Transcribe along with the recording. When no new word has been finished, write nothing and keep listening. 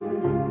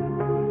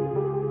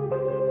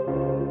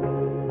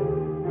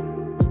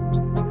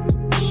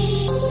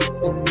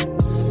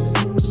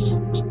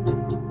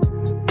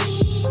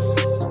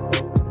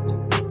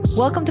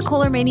Welcome to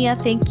Kohler Mania.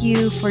 Thank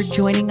you for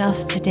joining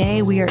us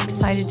today. We are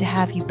excited to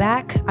have you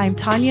back. I'm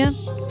Tanya.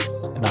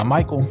 And I'm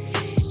Michael.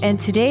 And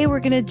today we're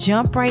going to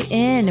jump right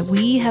in.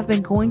 We have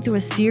been going through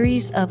a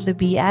series of the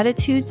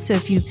Beatitudes. So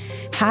if you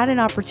had an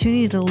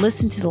opportunity to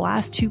listen to the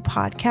last two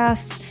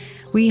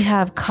podcasts, we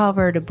have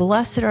covered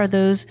blessed are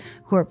those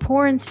who are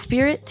poor in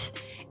spirit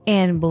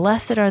and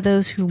blessed are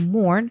those who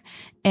mourn.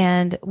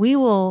 And we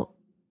will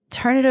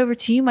turn it over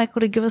to you, Michael,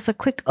 to give us a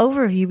quick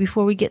overview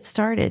before we get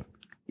started.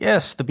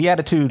 Yes, the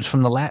Beatitudes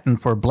from the Latin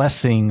for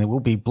blessing.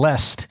 We'll be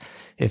blessed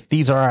if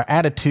these are our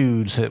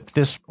attitudes, if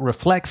this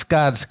reflects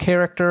God's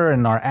character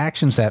and our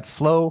actions that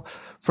flow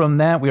from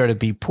that. We are to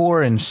be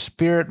poor in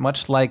spirit,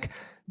 much like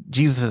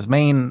Jesus'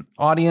 main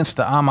audience,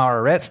 the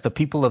Amorettes, the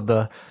people of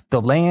the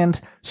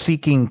land,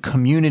 seeking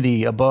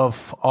community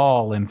above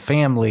all and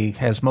family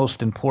as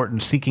most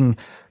important, seeking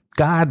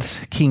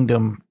God's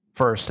kingdom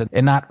first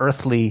and not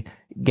earthly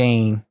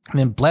gain. And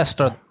then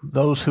blessed are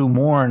those who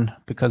mourn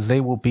because they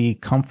will be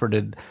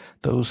comforted.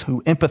 Those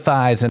who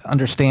empathize and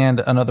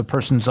understand another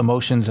person's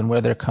emotions and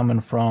where they're coming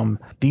from.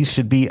 These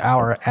should be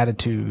our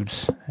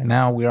attitudes. And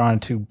now we're on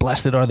to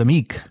blessed are the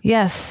meek.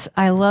 Yes,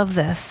 I love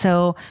this.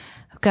 So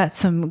I've got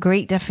some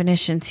great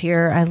definitions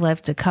here I'd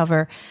love to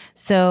cover.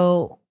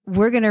 So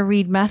we're going to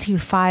read Matthew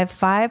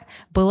 5:5.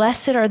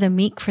 Blessed are the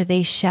meek, for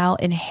they shall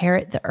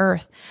inherit the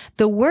earth.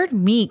 The word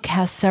meek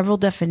has several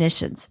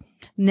definitions.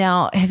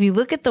 Now, if you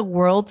look at the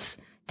world's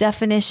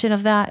definition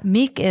of that,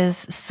 meek is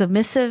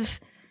submissive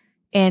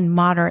and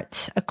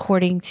moderate,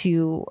 according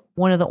to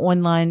one of the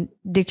online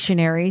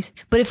dictionaries.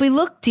 But if we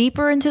look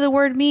deeper into the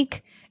word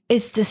meek,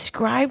 it's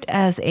described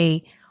as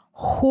a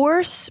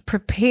horse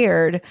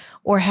prepared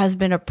or has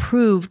been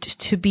approved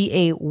to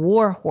be a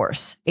war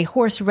horse, a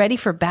horse ready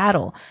for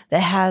battle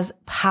that has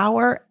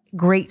power,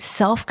 great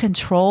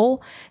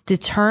self-control,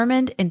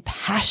 determined and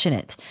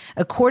passionate.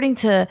 According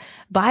to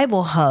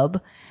Bible Hub,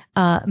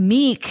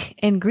 meek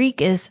in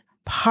Greek is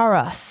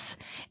paros,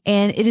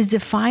 and it is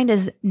defined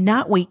as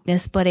not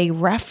weakness, but a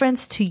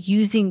reference to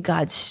using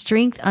God's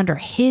strength under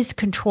his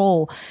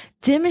control,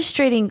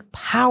 demonstrating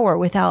power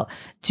without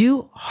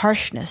due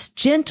harshness,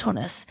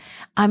 gentleness.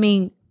 I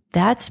mean,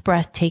 that's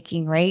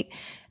breathtaking, right?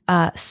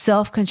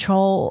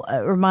 Self-control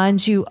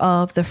reminds you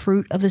of the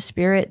fruit of the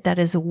Spirit. That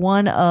is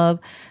one of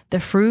the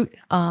fruit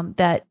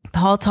that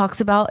Paul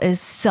talks about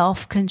is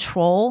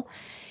self-control.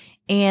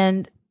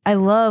 And I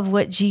love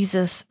what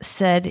Jesus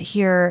said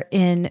here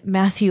in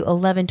Matthew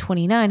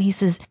 11:29. He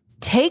says,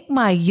 "Take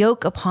my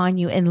yoke upon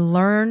you and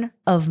learn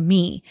of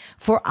me,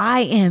 for I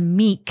am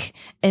meek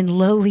and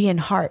lowly in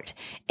heart,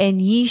 and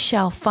ye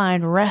shall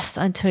find rest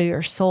unto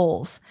your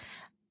souls."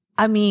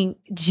 I mean,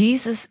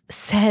 Jesus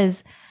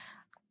says,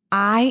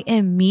 I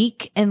am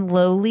meek and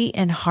lowly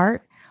in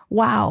heart.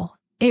 Wow.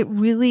 It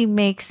really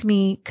makes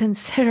me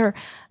consider,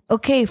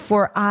 okay,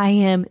 for I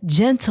am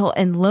gentle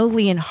and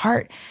lowly in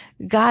heart.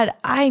 God,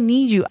 I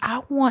need you.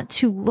 I want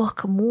to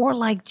look more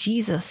like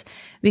Jesus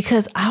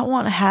because I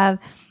want to have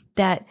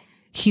that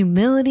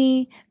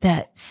humility,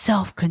 that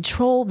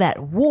self-control,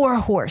 that war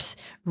horse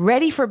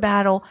ready for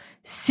battle,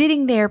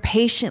 sitting there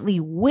patiently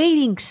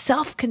waiting,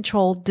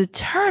 self-controlled,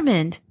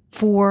 determined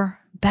for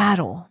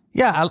battle.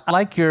 Yeah, I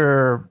like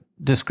your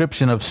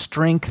description of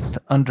strength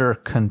under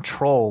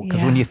control.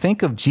 Because when you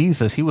think of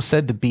Jesus, he was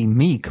said to be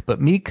meek, but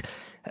meek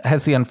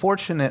has the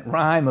unfortunate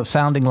rhyme of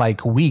sounding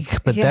like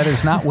weak, but that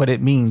is not what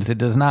it means. It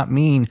does not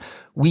mean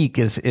weak.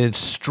 It's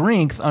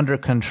strength under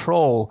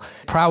control.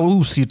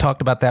 Praus, you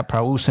talked about that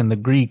praus in the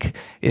Greek.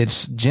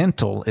 It's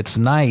gentle. It's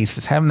nice.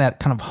 It's having that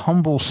kind of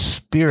humble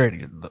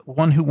spirit,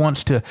 one who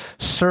wants to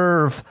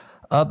serve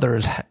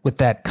others with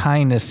that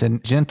kindness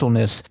and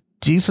gentleness.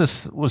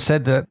 Jesus was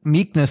said that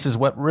meekness is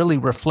what really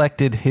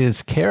reflected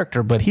his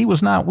character, but he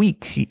was not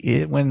weak.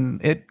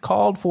 When it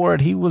called for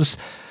it, he was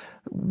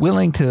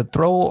willing to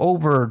throw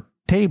over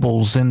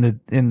tables in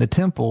the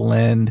temple,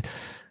 and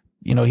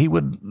he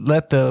would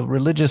let the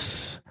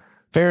religious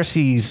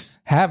Pharisees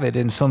have it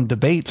in some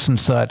debates and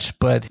such,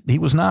 but he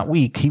was not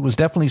weak. He was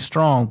definitely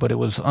strong, but it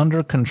was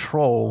under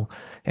control,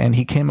 and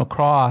he came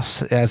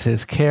across as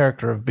his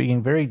character of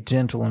being very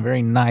gentle and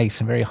very nice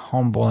and very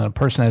humble, and a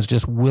person that's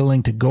just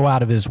willing to go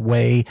out of his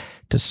way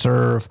to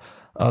serve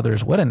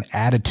others. What an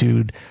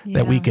attitude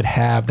that we could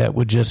have that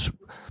would just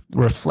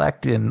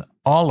reflect in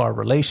all our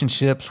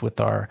relationships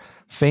with our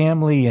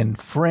family and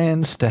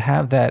friends, to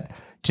have that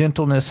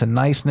gentleness and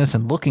niceness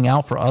and looking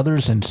out for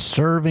others and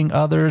serving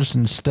others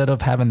instead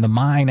of having the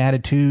mine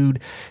attitude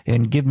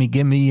and give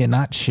me and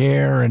not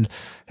share and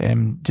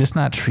just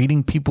not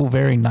treating people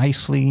very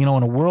nicely. In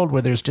a world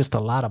where there's just a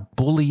lot of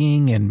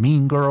bullying and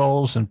mean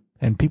girls and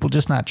people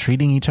just not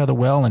treating each other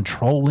well and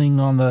trolling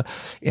on the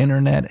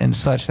internet and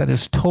such, that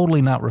is totally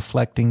not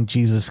reflecting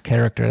Jesus'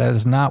 character. That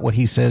is not what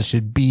he says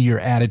should be your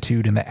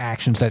attitude and the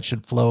actions that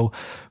should flow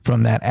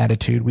from that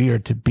attitude. We are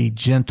to be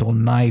gentle,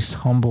 nice,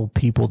 humble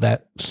people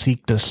that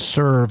seek to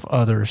serve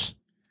others.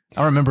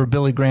 I remember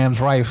Billy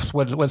Graham's wife,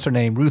 what's her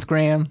name? Ruth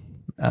Graham?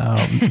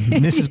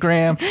 Mrs.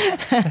 Graham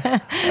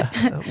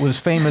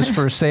was famous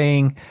for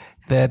saying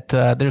that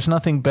there's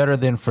nothing better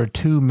than for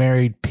two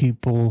married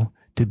people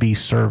to be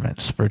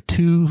servants. For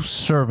two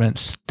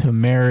servants to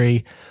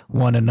marry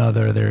one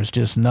another, there's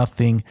just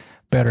nothing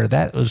better.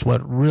 That is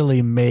what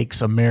really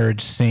makes a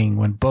marriage sing,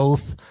 when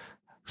both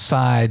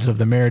sides of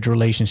the marriage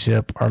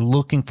relationship are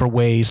looking for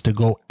ways to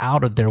go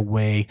out of their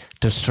way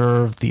to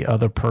serve the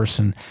other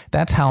person.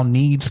 That's how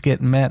needs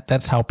get met.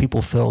 That's how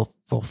people feel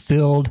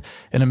fulfilled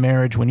in a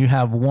marriage. When you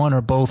have one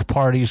or both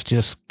parties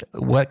just,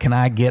 what can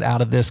I get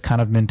out of this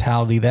kind of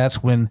mentality?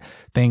 That's when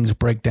things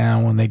break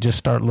down, when they just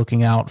start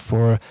looking out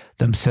for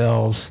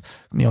themselves.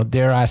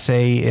 Dare I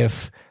say,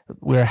 if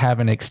we're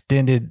having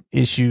extended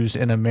issues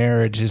in a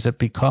marriage, is it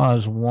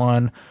because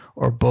one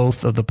or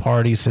both of the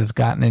parties has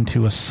gotten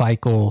into a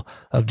cycle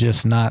of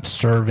just not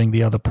serving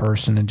the other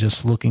person and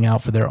just looking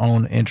out for their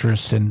own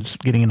interests and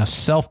getting in a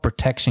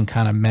self-protection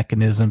kind of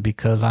mechanism,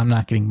 because I'm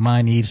not getting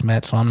my needs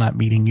met, so I'm not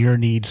meeting your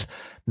needs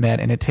met.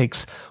 And it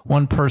takes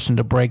one person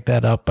to break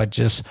that up by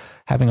just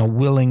having a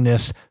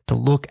willingness to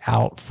look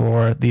out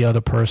for the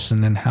other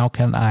person, and how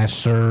can I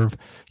serve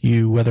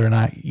you, whether or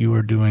not you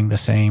are doing the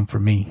same for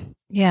me.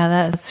 Yeah,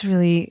 that's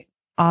really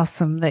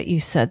awesome that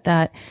you said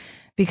that,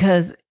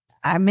 because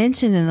I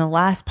mentioned in the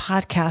last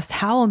podcast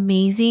how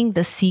amazing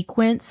the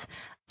sequence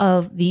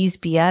of these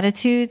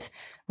Beatitudes.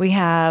 We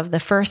have the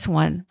first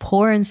one,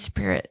 poor in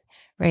spirit,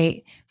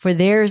 right? For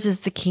theirs is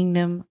the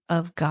kingdom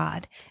of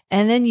God.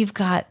 And then you've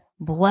got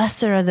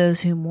blessed are those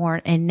who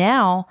mourn. And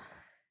now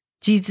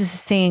Jesus is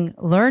saying,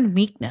 learn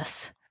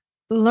meekness,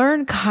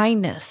 learn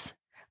kindness,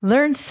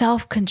 learn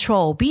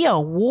self-control, be a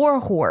war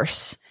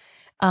horse.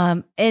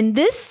 And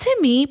this, to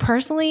me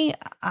personally,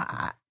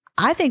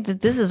 I think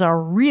that this is a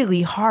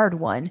really hard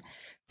one.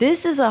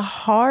 This is a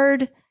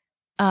hard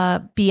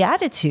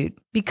beatitude,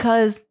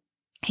 because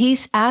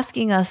he's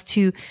asking us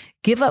to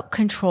give up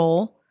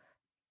control,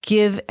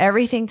 give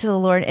everything to the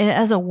Lord. And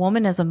as a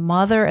woman, as a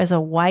mother, as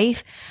a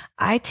wife,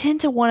 I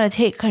tend to want to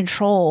take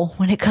control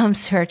when it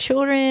comes to our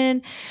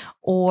children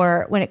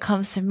or when it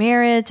comes to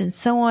marriage and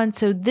so on.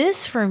 So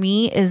this for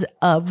me is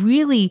a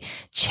really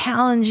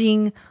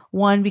challenging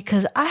one,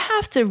 because I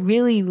have to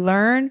really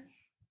learn,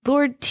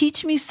 Lord,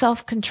 teach me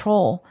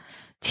self-control.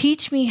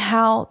 Teach me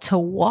how to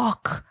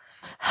walk.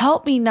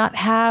 Help me not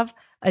have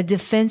a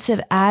defensive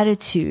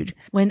attitude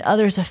when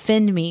others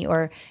offend me,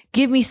 or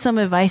give me some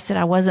advice that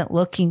I wasn't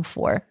looking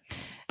for.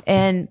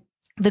 And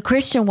the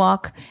Christian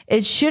walk,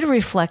 it should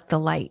reflect the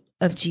light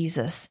of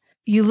Jesus.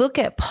 You look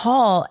at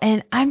Paul,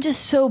 and I'm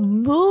just so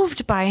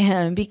moved by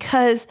him,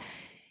 because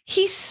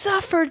he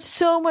suffered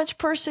so much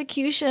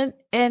persecution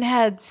and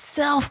had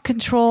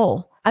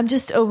self-control. I'm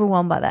just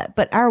overwhelmed by that.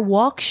 But our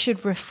walk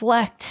should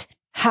reflect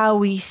how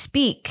we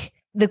speak.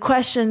 The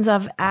questions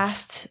I've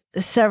asked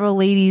several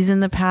ladies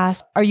in the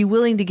past: are you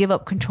willing to give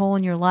up control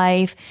in your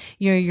life,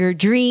 your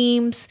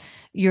dreams,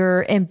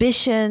 your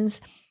ambitions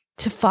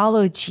to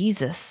follow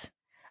Jesus?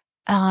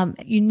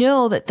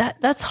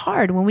 That's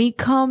hard. When we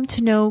come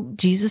to know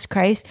Jesus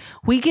Christ,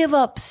 we give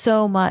up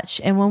so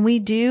much. And when we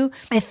do,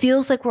 it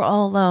feels like we're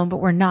all alone,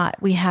 but we're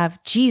not. We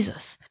have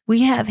Jesus.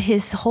 We have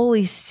his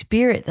Holy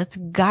Spirit that's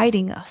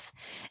guiding us.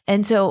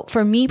 And so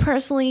for me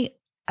personally,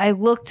 I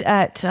looked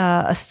at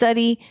a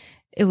study.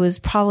 It was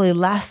probably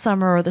last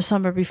summer or the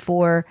summer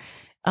before,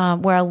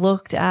 where I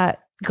looked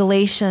at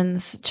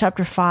Galatians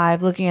chapter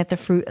 5, looking at the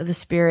fruit of the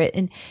Spirit.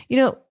 And,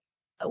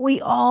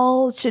 we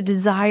all should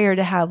desire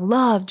to have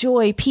love,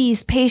 joy,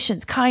 peace,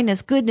 patience,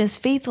 kindness, goodness,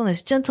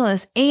 faithfulness,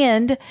 gentleness,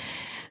 and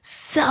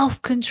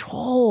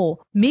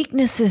self-control.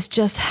 Meekness is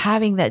just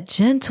having that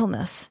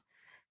gentleness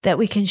that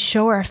we can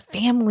show our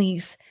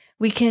families.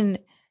 We can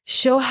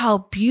show how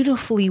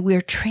beautifully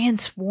we're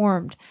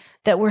transformed,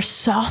 that we're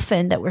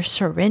softened, that we're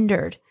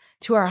surrendered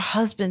to our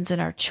husbands and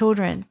our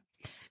children.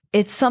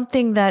 It's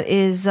something that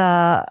is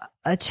a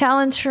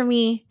challenge for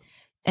me.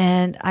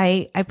 And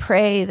I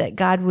pray that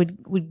God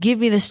would give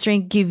me the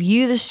strength, give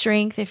you the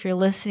strength if you're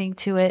listening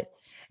to it.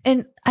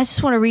 And I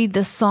just want to read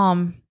this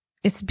psalm.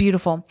 It's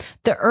beautiful.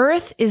 The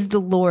earth is the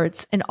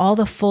Lord's and all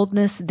the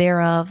fullness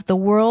thereof, the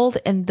world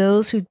and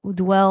those who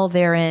dwell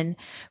therein.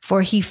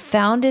 For he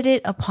founded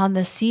it upon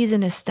the seas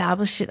and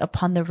established it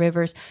upon the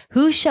rivers.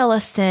 Who shall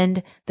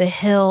ascend the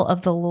hill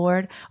of the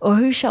Lord, or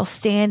who shall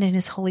stand in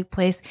his holy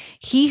place?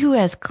 He who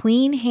has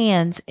clean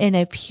hands and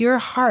a pure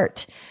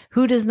heart,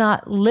 who does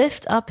not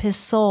lift up his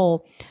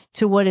soul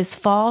to what is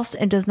false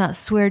and does not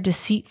swear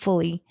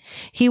deceitfully.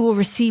 He will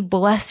receive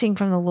blessing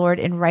from the Lord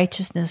and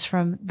righteousness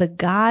from the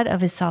God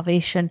of his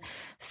salvation.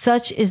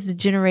 Such is the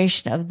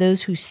generation of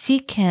those who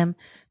seek him,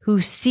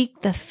 who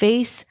seek the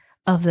face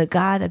of the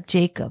God of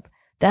Jacob.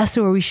 That's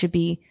where we should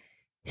be,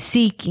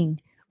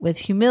 seeking with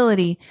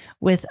humility,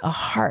 with a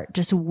heart,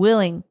 just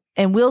willing.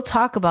 And we'll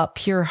talk about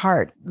pure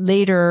heart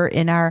later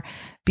in our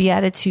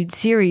Beatitude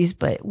series,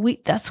 but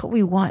that's what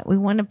we want. We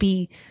want to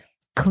be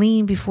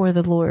clean before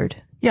the Lord.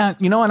 Yeah,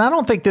 and I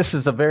don't think this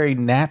is a very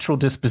natural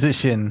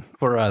disposition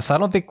for us. I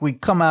don't think we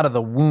come out of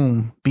the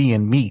womb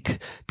being meek,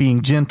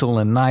 being gentle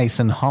and nice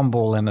and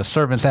humble, and a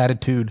servant's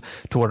attitude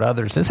toward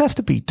others. This has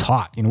to be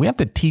taught. We have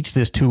to teach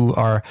this to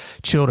our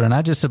children.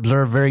 I just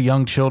observe very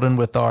young children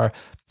with our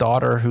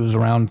daughter who's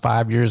around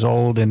 5 years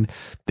old and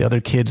the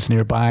other kids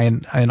nearby.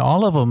 And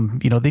all of them,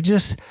 they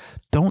just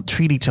don't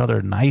treat each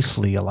other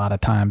nicely a lot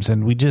of times.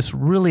 And we just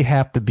really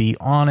have to be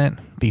on it,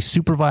 be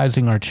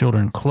supervising our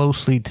children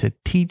closely to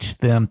teach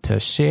them to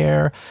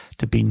share,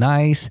 to be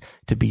nice,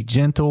 to be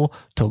gentle,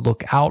 to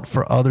look out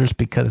for others,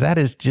 because that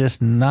is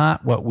just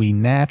not what we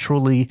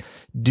naturally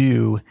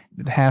do.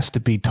 It has to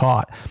be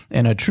taught.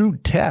 And a true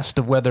test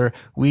of whether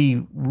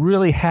we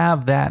really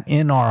have that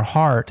in our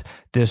heart,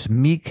 this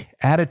meek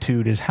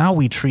attitude, is how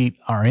we treat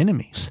our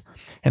enemies.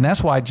 And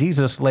that's why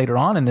Jesus later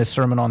on in this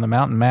Sermon on the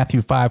Mount in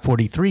Matthew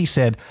 5:43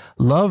 said,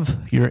 love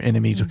your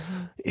enemies.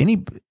 Mm-hmm.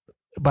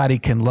 Anybody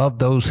can love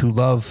those who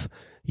love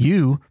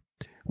you.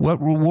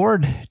 What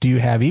reward do you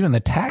have? Even the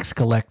tax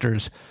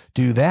collectors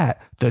do that.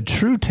 The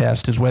true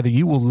test is whether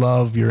you will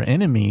love your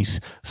enemies.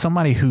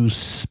 Somebody who's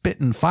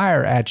spitting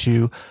fire at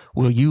you,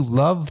 will you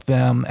love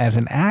them as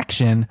an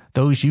action?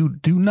 Those you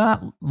do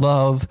not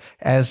love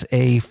as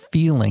a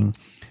feeling.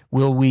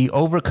 Will we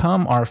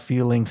overcome our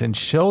feelings and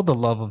show the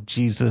love of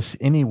Jesus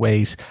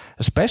anyways,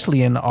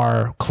 especially in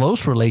our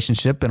close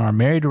relationship, in our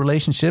married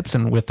relationships,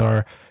 and with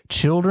our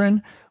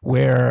children,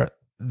 where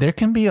there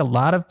can be a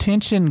lot of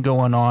tension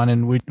going on,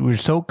 and we're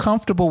so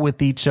comfortable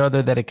with each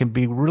other that it can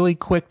be really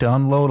quick to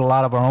unload a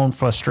lot of our own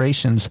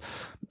frustrations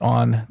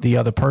on the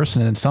other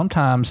person. And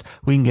sometimes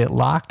we can get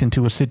locked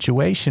into a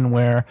situation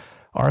where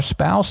our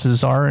spouse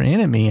is our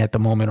enemy at the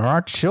moment, or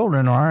our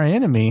children are our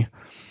enemy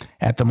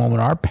at the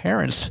moment, our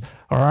parents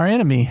are our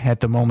enemy at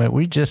the moment.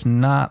 We're just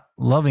not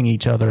loving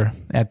each other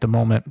at the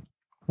moment.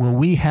 Will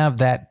we have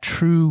that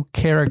true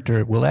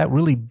character? Will that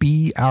really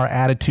be our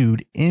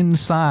attitude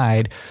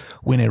inside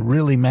when it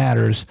really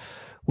matters,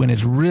 when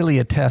it's really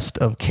a test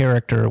of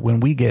character, when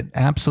we get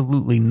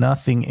absolutely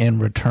nothing in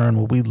return?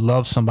 Will we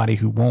love somebody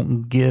who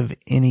won't give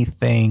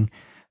anything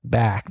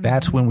back?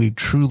 That's when we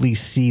truly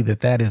see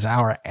that is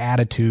our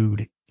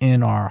attitude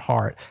in our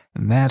heart.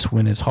 And that's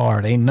when it's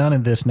hard. Ain't none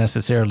of this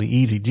necessarily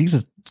easy.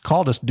 Jesus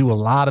called us to do a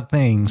lot of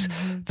things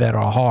that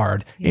are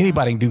hard. Yeah.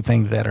 Anybody can do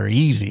things that are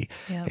easy.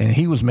 Yep. And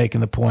he was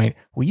making the point,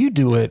 well, you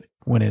do it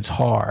when it's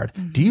hard.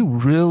 Mm-hmm. Do you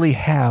really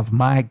have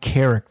my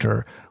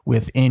character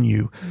within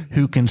you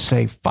who can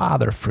say,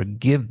 Father,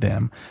 forgive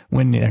them,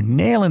 when they're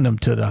nailing them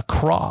to the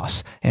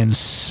cross and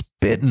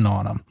spitting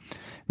on them?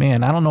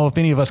 Man, I don't know if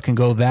any of us can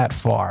go that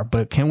far,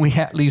 but can we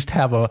at least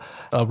have a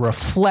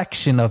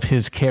reflection of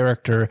his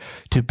character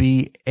to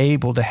be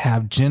able to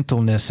have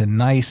gentleness and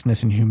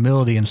niceness and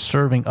humility in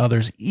serving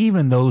others,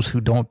 even those who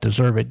don't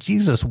deserve it?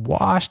 Jesus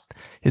washed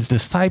his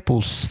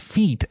disciples'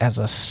 feet as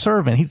a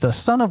servant. He's the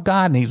Son of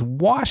God, and he's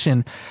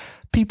washing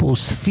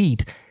people's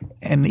feet.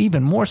 And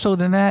even more so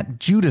than that,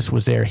 Judas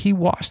was there. He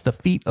washed the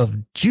feet of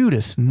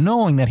Judas,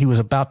 knowing that he was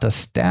about to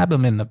stab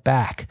him in the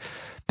back.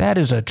 That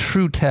is a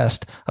true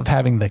test of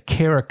having the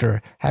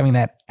character, having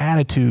that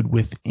attitude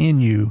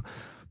within you,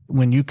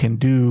 when you can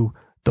do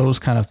those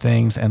kind of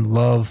things and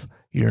love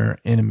your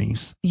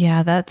enemies.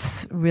 Yeah,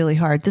 that's really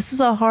hard. This is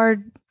a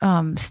hard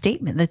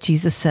statement that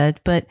Jesus said,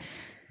 but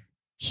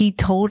he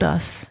told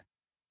us,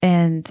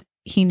 and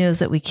he knows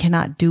that we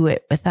cannot do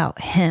it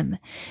without him.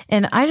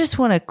 And I just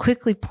want to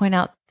quickly point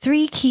out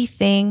 3 key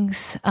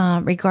things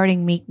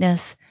regarding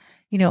meekness.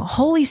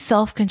 Holy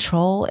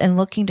self-control and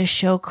looking to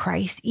show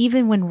Christ,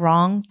 even when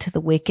wrong to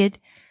the wicked.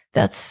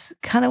 That's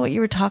kind of what you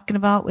were talking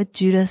about with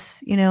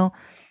Judas.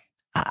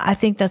 I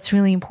think that's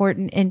really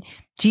important. And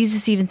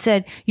Jesus even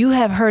said, you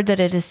have heard that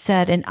it is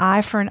said, an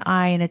eye for an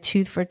eye and a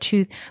tooth for a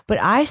tooth.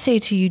 But I say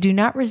to you, do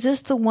not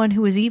resist the one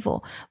who is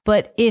evil.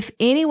 But if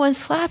anyone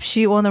slaps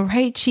you on the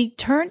right cheek,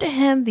 turn to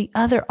him the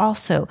other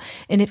also.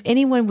 And if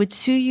anyone would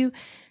sue you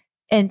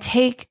and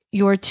take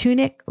your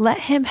tunic,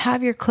 let him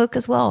have your cloak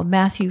as well.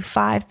 Matthew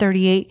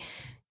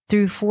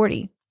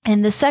 5:38-40.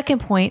 And the second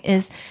point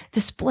is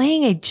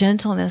displaying a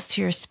gentleness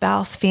to your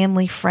spouse,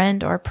 family,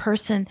 friend, or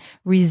person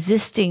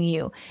resisting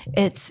you.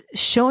 It's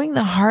showing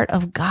the heart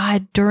of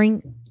God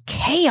during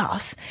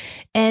chaos.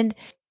 And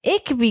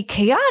it can be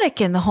chaotic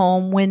in the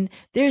home when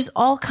there's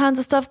all kinds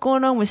of stuff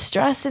going on with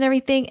stress and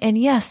everything. And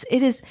yes,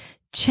 it is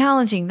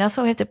challenging. That's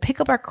why we have to pick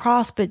up our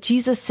cross. But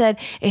Jesus said,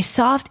 a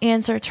soft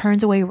answer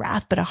turns away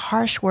wrath, but a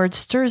harsh word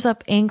stirs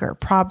up anger.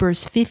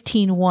 Proverbs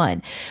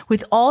 15:1.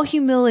 With all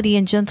humility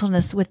and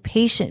gentleness, with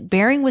patience,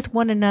 bearing with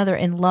one another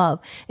in love.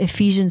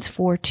 Ephesians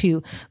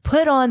 4:2.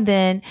 Put on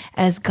then,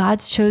 as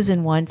God's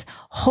chosen ones,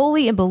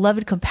 holy and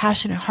beloved,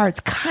 compassionate hearts,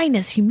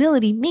 kindness,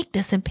 humility,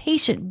 meekness, and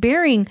patience,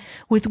 bearing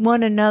with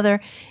one another.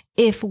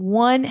 If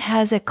one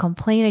has a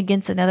complaint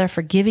against another,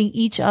 forgiving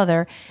each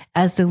other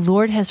as the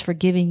Lord has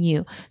forgiven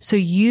you. So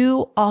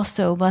you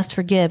also must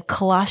forgive.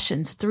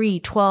 Colossians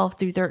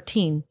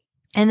 3:12-13.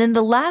 And then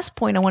the last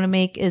point I want to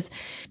make is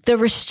the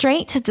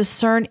restraint to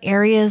discern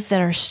areas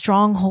that are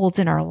strongholds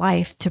in our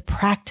life, to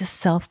practice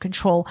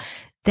self-control.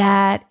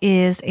 That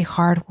is a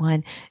hard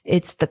one.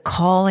 It's the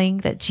calling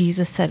that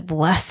Jesus said,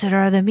 blessed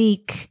are the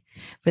meek,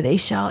 for they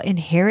shall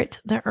inherit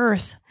the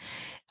earth.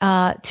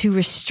 To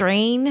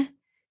restrain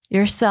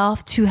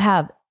yourself, to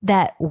have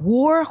that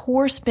war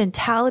horse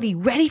mentality,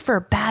 ready for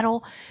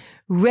battle,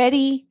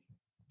 ready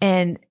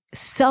and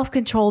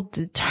self-controlled,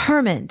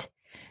 determined.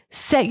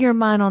 Set your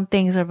mind on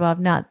things above,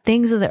 not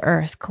things of the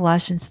earth.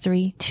 Colossians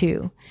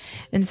 3:2.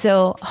 And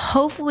so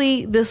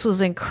hopefully this was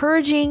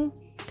encouraging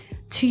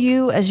to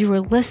you as you were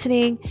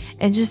listening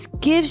and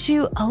just gives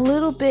you a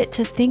little bit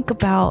to think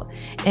about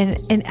and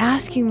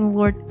asking the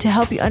Lord to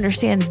help you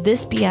understand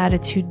this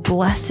beatitude.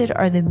 Blessed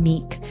are the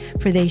meek,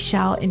 for they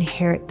shall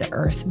inherit the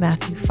earth.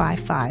 Matthew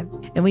 5:5.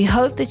 And we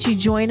hope that you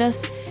join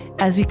us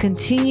as we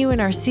continue in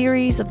our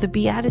series of the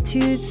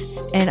Beatitudes.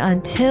 And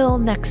until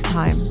next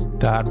time,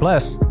 God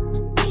bless.